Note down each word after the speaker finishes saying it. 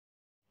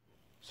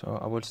So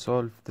I will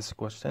solve this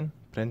question,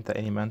 print the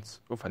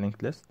elements of a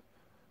linked list.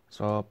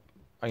 So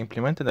I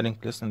implemented a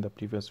linked list in the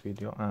previous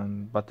video,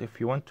 but if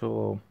you want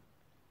to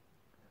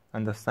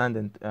understand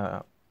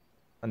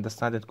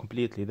it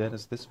completely, there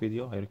is this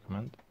video I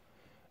recommend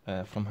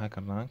from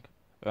HackerRank.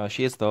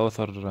 She is the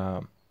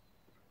author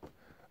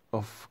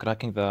of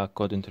cracking the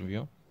code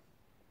interview.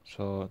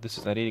 So this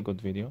is a really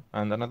good video.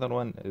 And another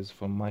one is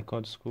from my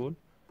code school.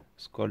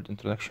 It's called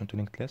Introduction to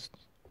Linked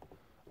Lists.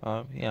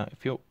 Yeah,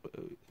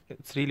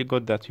 it's really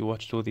good that you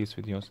watch two these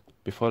videos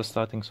before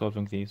starting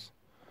solving these.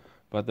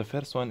 But the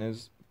first one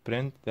is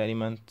print the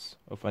elements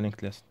of a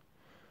linked list.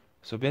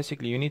 So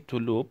basically you need to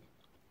loop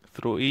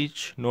through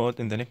each node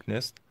in the linked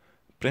list,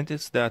 print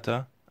its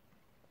data,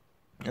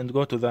 and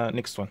go to the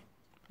next one.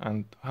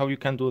 And how you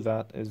can do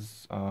that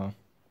is,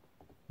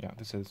 yeah,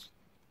 this is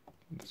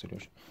the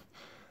solution.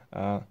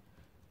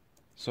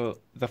 So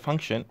the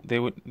function,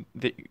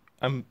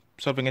 I'm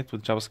solving it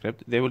with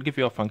JavaScript. They will give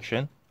you a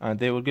function, and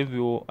they will give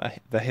you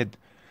the head.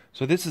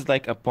 So this is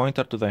like a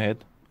pointer to the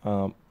head.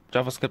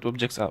 JavaScript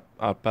objects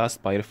are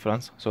passed by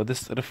reference. So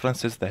this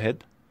reference is the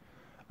head,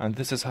 and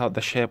this is how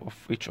the shape of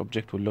each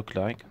object will look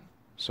like.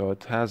 So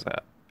it has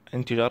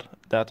integer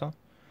data,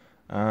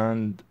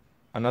 and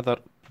another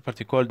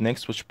property called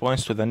next, which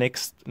points to the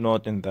next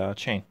node in the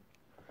chain.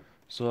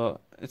 So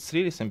it's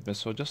really simple.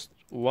 So just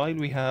while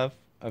we have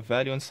a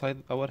value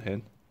inside our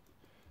head,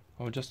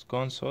 I'll just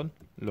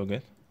console.log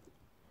it,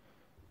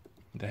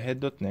 the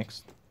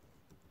head.next,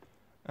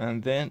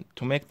 and then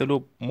to make the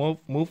loop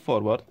move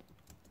forward,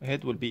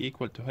 head will be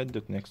equal to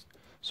head.next.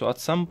 So at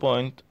some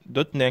point,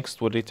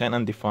 .next will return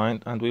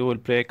undefined, and we will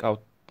break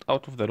out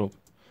of the loop.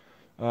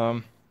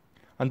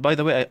 And by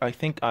the way, I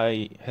think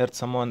I heard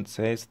someone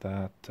says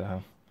that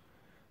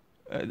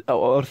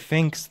or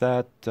thinks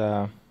that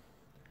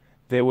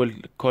they will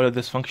call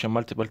this function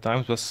multiple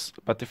times,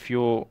 but if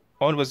you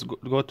always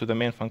go to the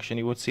main function,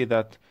 you would see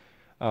that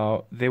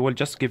they will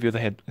just give you the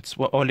head. It's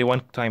only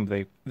one time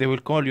they will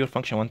call your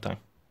function one time.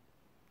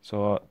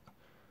 So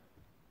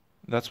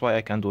that's why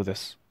I can do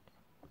this.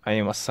 I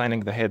am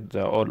assigning the head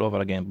all over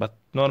again, but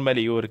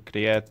normally you would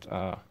create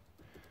a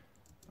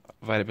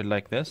variable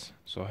like this.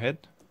 So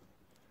head,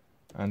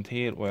 and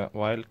here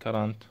while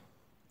current,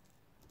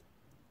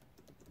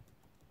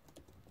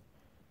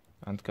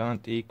 and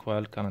current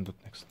equal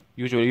current.next.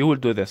 Usually you will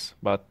do this,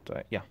 but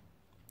yeah,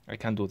 I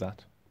can do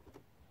that.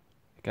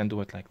 I can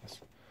do it like this.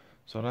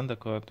 So run the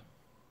code.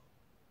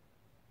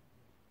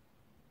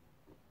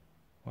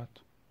 What?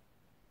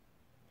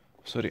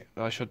 Sorry,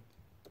 I should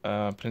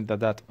print the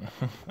data.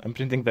 I'm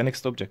printing the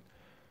next object.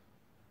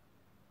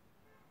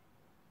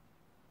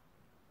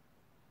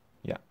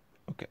 Yeah,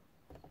 okay.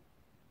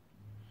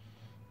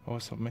 I will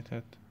submit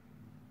it.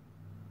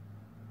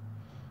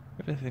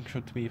 Everything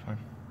should be fine.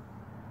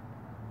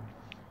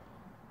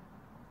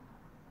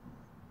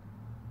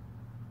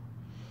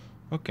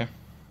 Okay,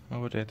 I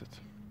will rate it.